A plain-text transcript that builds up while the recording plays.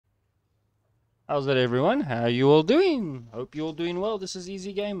How's it, everyone? How you all doing? Hope you all doing well. This is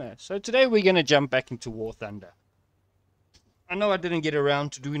Easy Gamer. So today we're going to jump back into War Thunder. I know I didn't get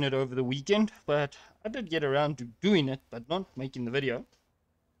around to doing it over the weekend, but I did get around to doing it, but not making the video.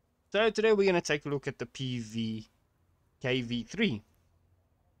 So today we're going to take a look at the PVKV3.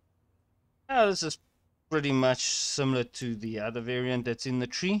 Now this is pretty much similar to the other variant that's in the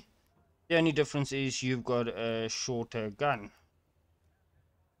tree. The only difference is you've got a shorter gun.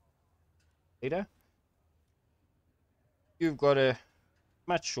 Later, you've got a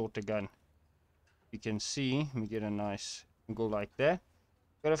much shorter gun. You can see, let me get a nice angle like that.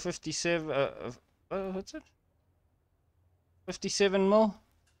 Got a 57, what's it? 57 mil.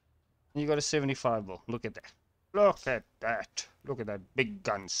 And you got a 75 mil. Look at that. Look at that. Look at that big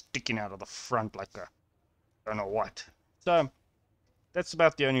gun sticking out of the front like a, don't know what. So, that's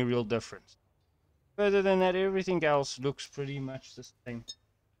about the only real difference. Further than that, everything else looks pretty much the same.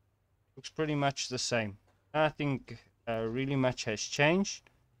 Looks pretty much the same. Nothing really much has changed.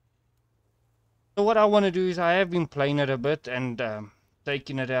 So what I want to do is, I have been playing it a bit and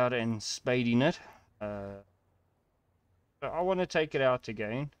taking it out and spading it. So I want to take it out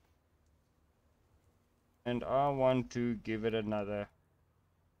again. And I want to give it another...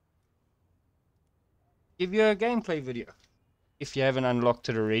 give you a gameplay video. If you haven't unlocked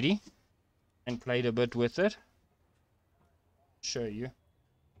it already and played a bit with it. Show you.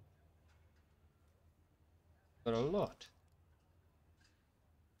 Got a lot.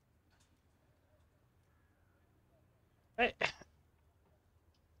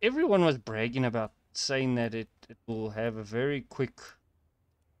 Everyone was bragging about saying that it will have a very quick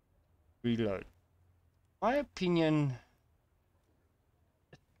reload. My opinion,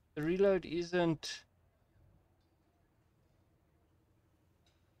 the reload isn't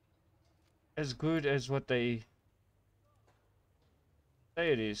as good as what they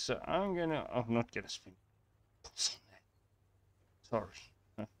say it is. So I'm not gonna spend on that.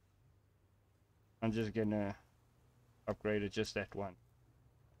 Sorry. I'm just gonna upgrade it just that one.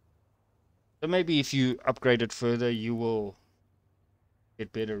 So maybe if you upgrade it further, you will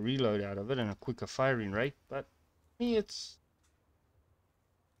get better reload out of it and a quicker firing rate. But me, it's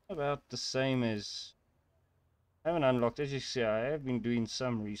about the same as... I haven't unlocked, as you see, I have been doing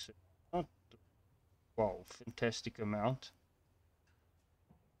some research. Not, wow, fantastic amount.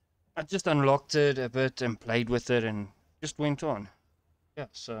 I just unlocked it a bit and played with it and just went on. Yeah,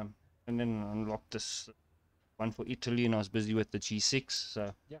 so, and then unlocked this one for Italy, and I was busy with the G6,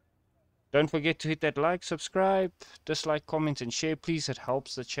 so yeah. Don't forget to hit that like, subscribe, dislike, comment, and share, please. It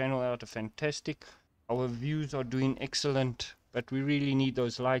helps the channel out fantastic. Our views are doing excellent, but we really need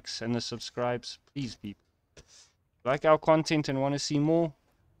those likes and the subscribes. Please, people. Like our content and want to see more,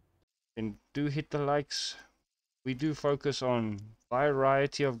 then do hit the likes. We do focus on a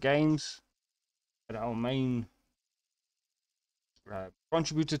variety of games, but our main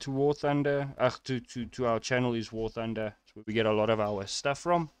contributor to War Thunder, to our channel is War Thunder. It's where we get a lot of our stuff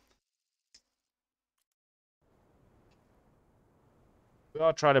from. We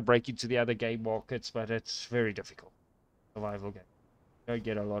are trying to break into the other game markets, but it's very difficult. Survival game. You don't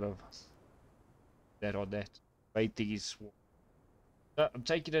get a lot of that on that. Main thing is... I'm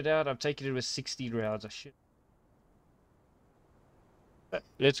taking it out. I'm taking it with 16 rounds. Oh, shit.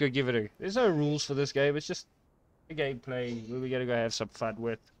 Let's go give it a... There's no rules for this game. It's just a gameplay where we're going to go have some fun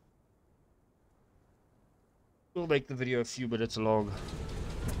with. We'll make the video a few minutes long.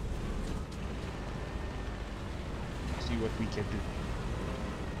 See what we can do.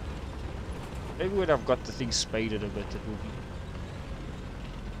 Maybe when I've got the thing spaded a bit, it will be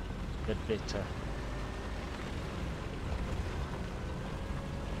a bit better.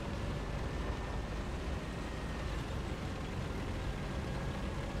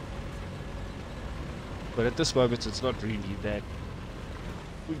 But at this moment, it's not really that.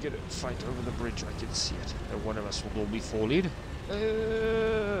 We're gonna fight over the bridge, I can see it. And one of us will all be falling.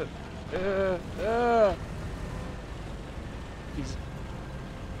 These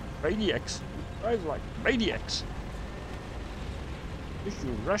maniacs. Drive like maniacs. If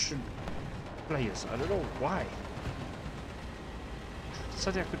you Russian players, I don't know why.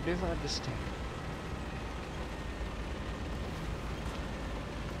 Something I could never understand.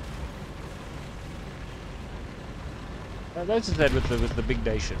 I noticed that with the big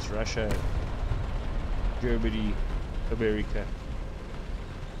nations, Russia, Germany, America.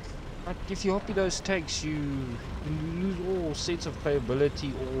 But if you hop in those tanks, you lose all sense of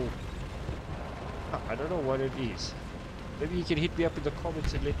playability, or I don't know what it is. Maybe you can hit me up in the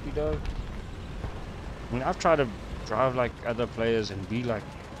comments and let me know. I mean, I've tried to drive like other players and be like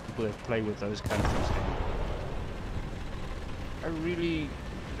people that play with those countries. I really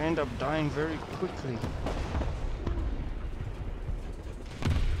end up dying very quickly.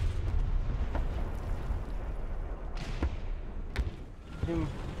 Him.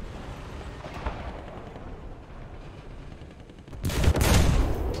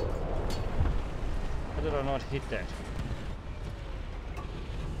 How did I not hit that?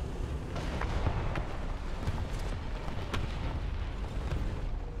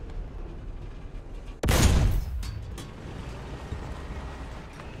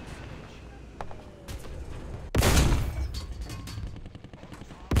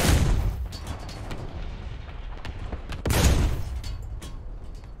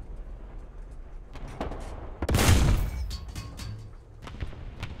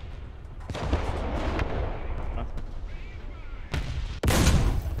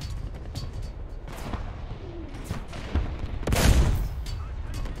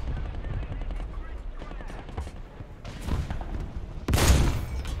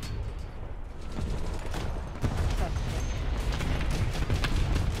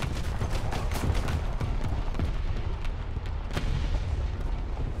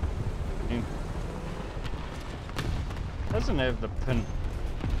 Doesn't have the pin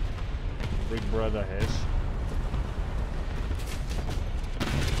Big Brother has.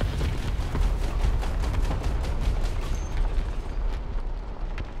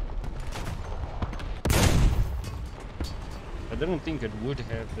 I didn't think it would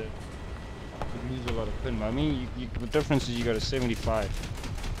have the. You'd lose a lot of pin. I mean, the difference is you got a 75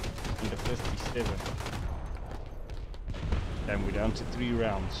 and a 57. And we're down to 3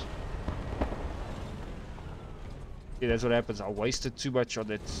 rounds. Yeah, that's what happens. I wasted too much on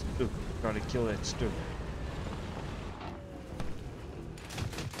that stuff. Trying to kill that stuff.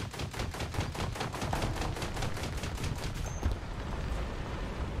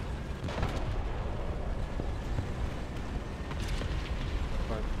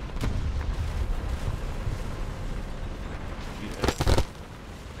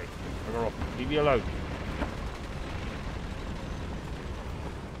 Leave me alone.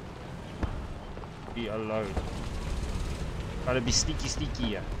 Be alone. Gotta be sneaky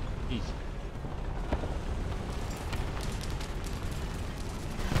here. Jeez.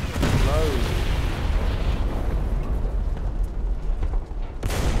 Low.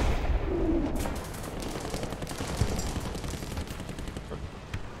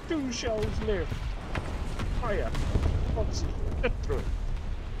 2 shells left. Fire. Foxy. Get through it.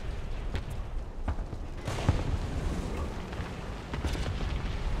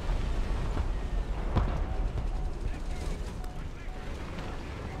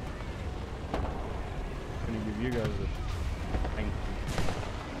 You guys are angry.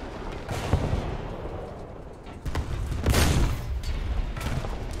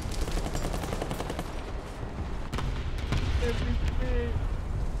 Everything.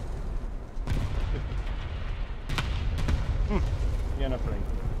 Yeah, no plane.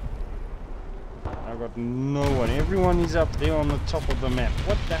 I got no one. Everyone is up there on the top of the map.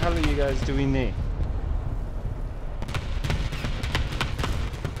 What the hell are you guys doing there?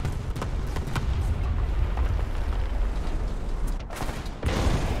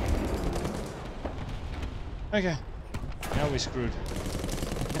 Okay, now we're screwed.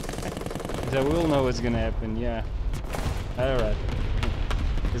 So we'll know what's gonna happen, yeah. Alright.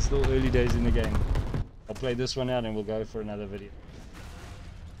 It's still early days in the game. I'll play this one out and we'll go for another video.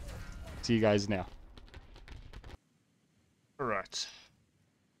 See you guys now. Alright.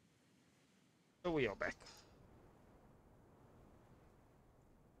 So we are back.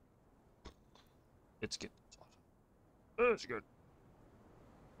 Let's get started. That's good.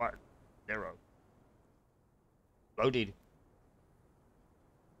 Right, narrow. Loaded.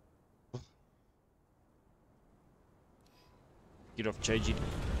 Get off, change it.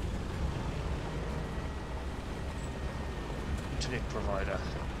 Internet provider.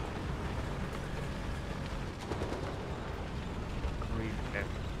 Read app.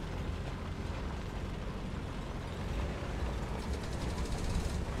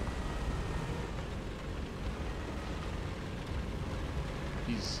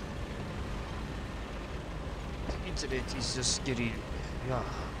 Internet is just getting, yeah,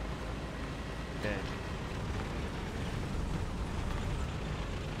 bad.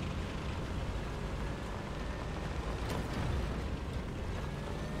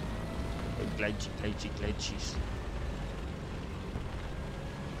 Glitches.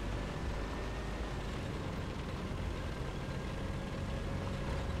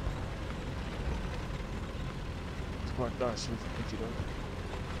 It's quite nice with it, you know.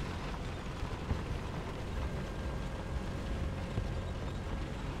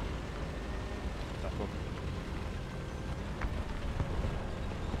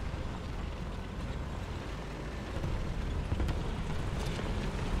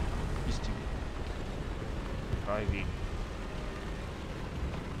 PVKV3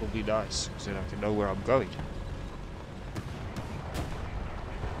 will be nice, because then I can know where I'm going.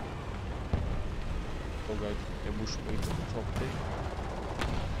 We'll go to the bush way to the top there.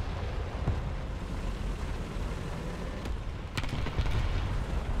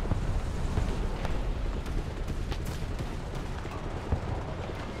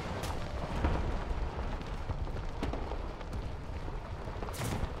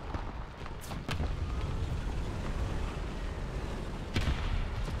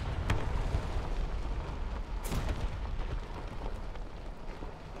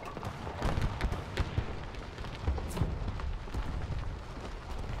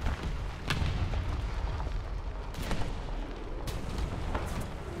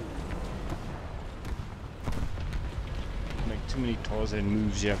 Too many Tarzan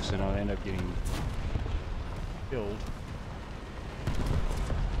moves yet, so I'll end up getting killed.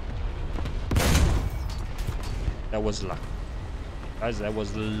 That was luck. Guys, that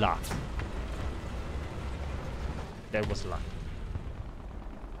was luck. That was luck.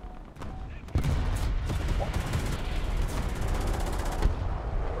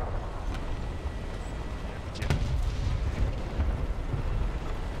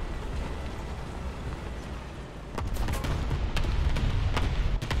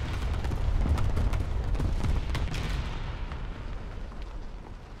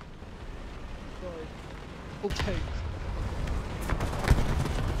 Okay.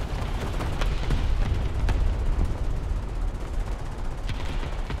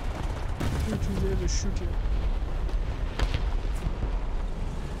 Shoot you there, shoot you.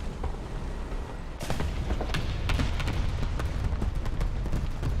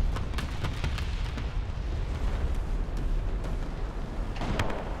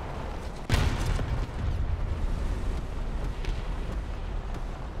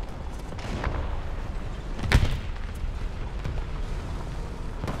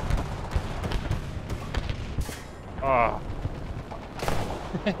 Oh.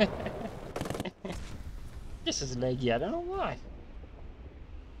 This is laggy, I don't know why.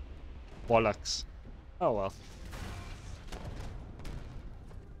 Bollocks. Oh well.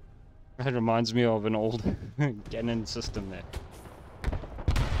 That reminds me of an old Canon system there.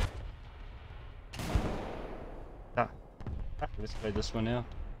 Let's play this one now.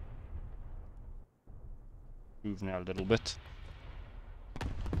 Move now a little bit.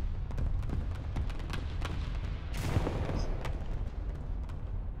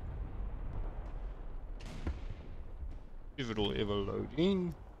 If it'll ever load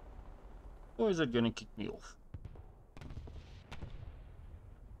in, or is it gonna kick me off?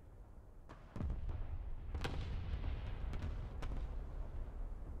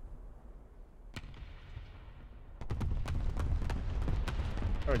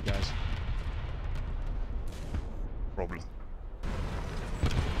 Alright guys. Problem.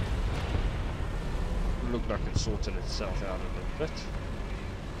 It looked like it sorted itself out a little bit.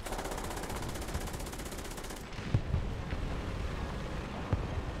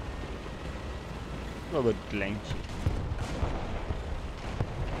 A little bit lanky.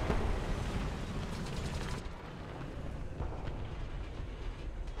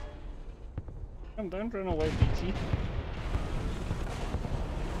 Don't run away, BT.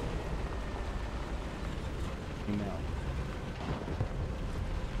 Now.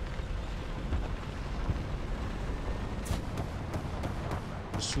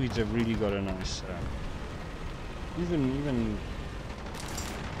 The Swedes have really got a nice, even.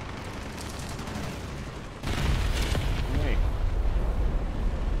 Hey.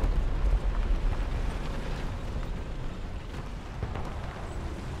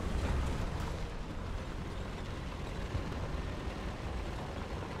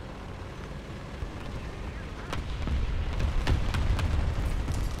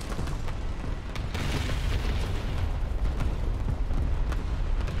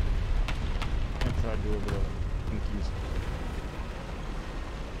 Do a bit of confusing.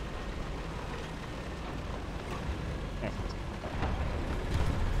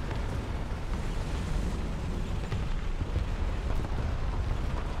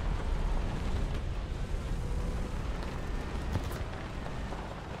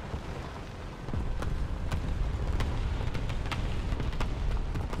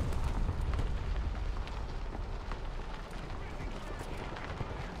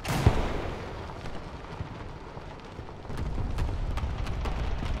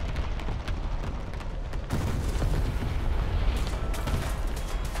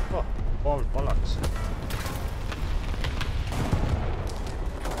 Bollocks.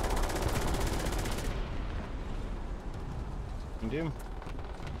 Can do.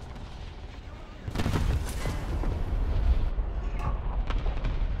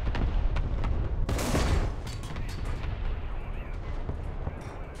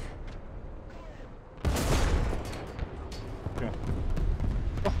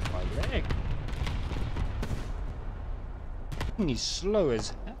 He's slow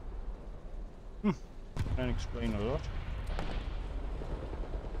as hell. Don't explain a lot.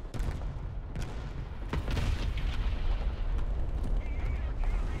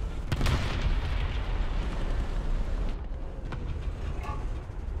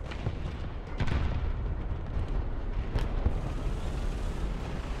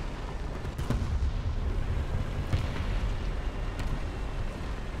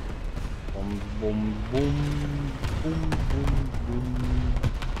 Boom, boom, boom, boom, boom, boom.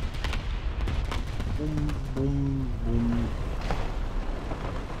 Boom, boom, boom.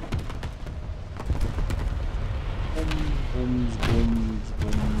 Boom, booms, booms,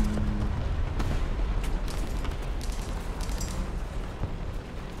 boom.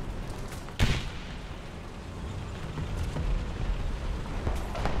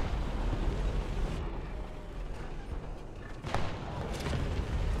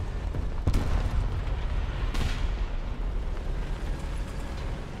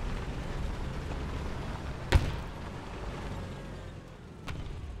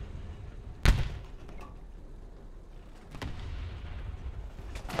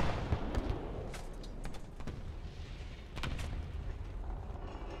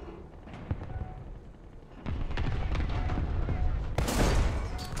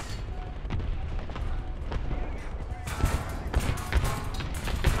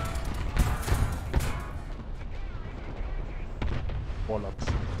 Bollocks.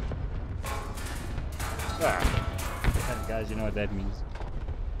 Guys, you know what that means.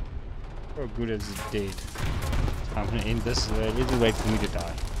 How good as it's dead. I'm gonna end this. Let's wait for me to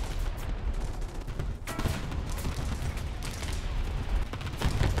die.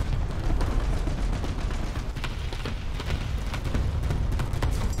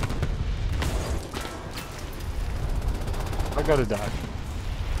 I gotta die.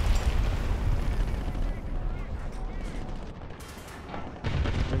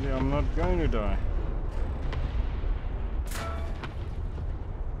 Maybe I'm not going to die.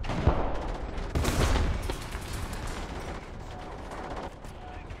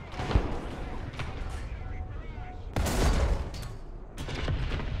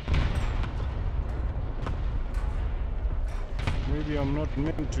 Maybe I'm not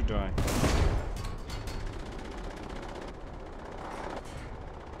meant to die.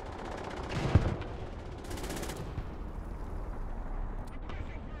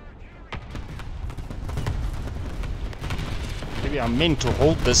 Maybe I'm meant to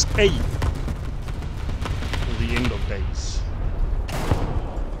hold this A till the end of days.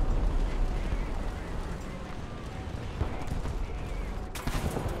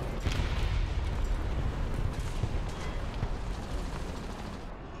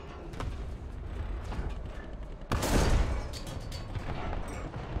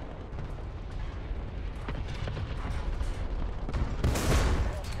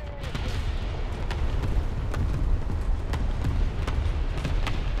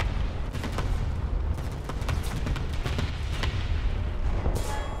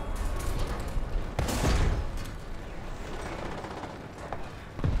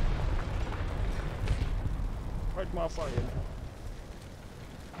 Fight my fire now.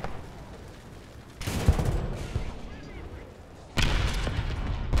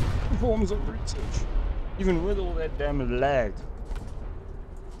 Forms of research. Even with all that damn lag.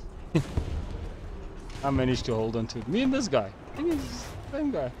 I managed to hold on to it. Me and this guy. I think it's the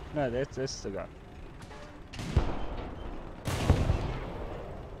same guy. No, that's the guy.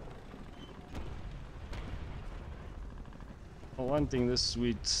 Well, one thing, this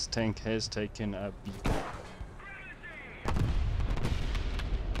SWEEDS tank has taken a beat.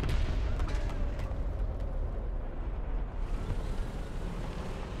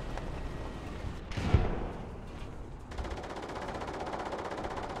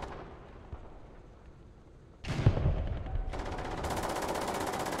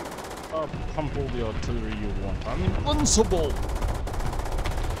 Pump all the artillery you want. I'm invincible!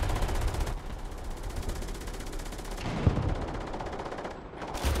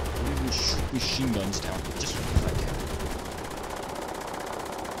 I'll even shoot machine guns down, just if I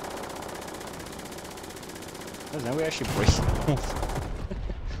can. Now we're actually breaking off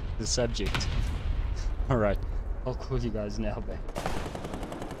the subject. Alright, I'll call you guys now back.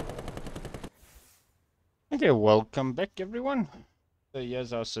 Okay, welcome back everyone. So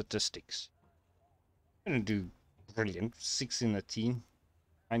here's our statistics. I'm gonna do brilliant. 6 in the team,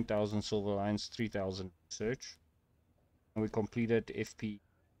 9,000 silver lines, 3,000 research, and we completed FPE.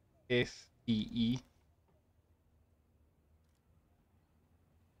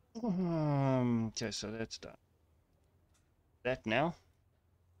 Okay, so that's done. That now.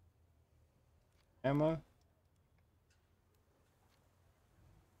 Ammo.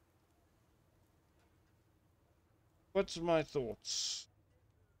 What's my thoughts?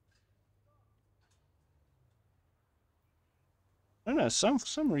 I don't know, for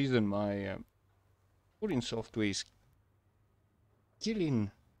some reason my recording software is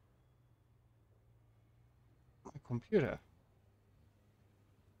killing my computer.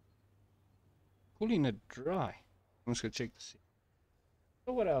 Pulling it dry. I'm just gonna check to see.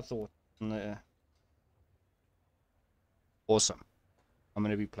 So what I thought. Awesome. I'm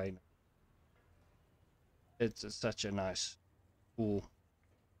gonna be playing it. It's such a nice, cool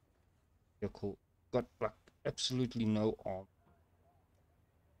vehicle. Got like absolutely no arm.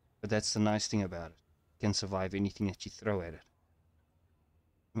 But that's the nice thing about it. It can survive anything that you throw at it.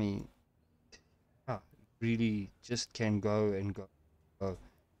 I mean, it really just can go and go.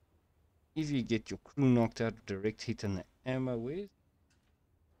 If you get your crew knocked out, direct hit and the ammo with,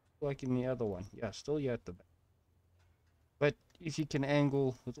 like in the other one, yeah, still you at the back. But if you can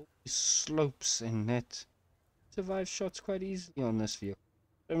angle with all these slopes and that, survive shots quite easily on this vehicle.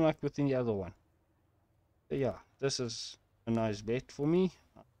 Unlike with the other one. So yeah, this is a nice bet for me.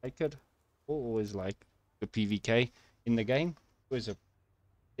 I like it. Always like the PVK in the game. Always a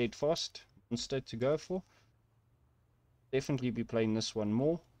dead fast monster to go for. Definitely be playing this one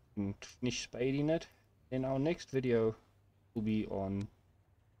more and finish spading it. Then our next video will be on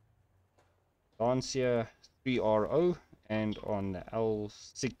Lancia 3RO and on the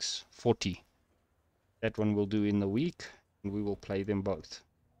L640. That one we'll do in the week, and we will play them both.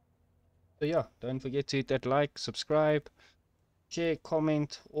 So yeah, don't forget to hit that like, subscribe, share,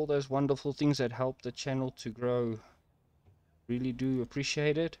 comment, all those wonderful things that help the channel to grow. Really do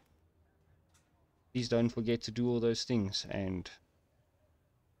appreciate it. Please don't forget to do all those things, and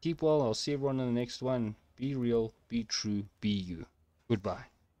keep well. I'll see everyone in the next one. Be real, be true, be you. Goodbye.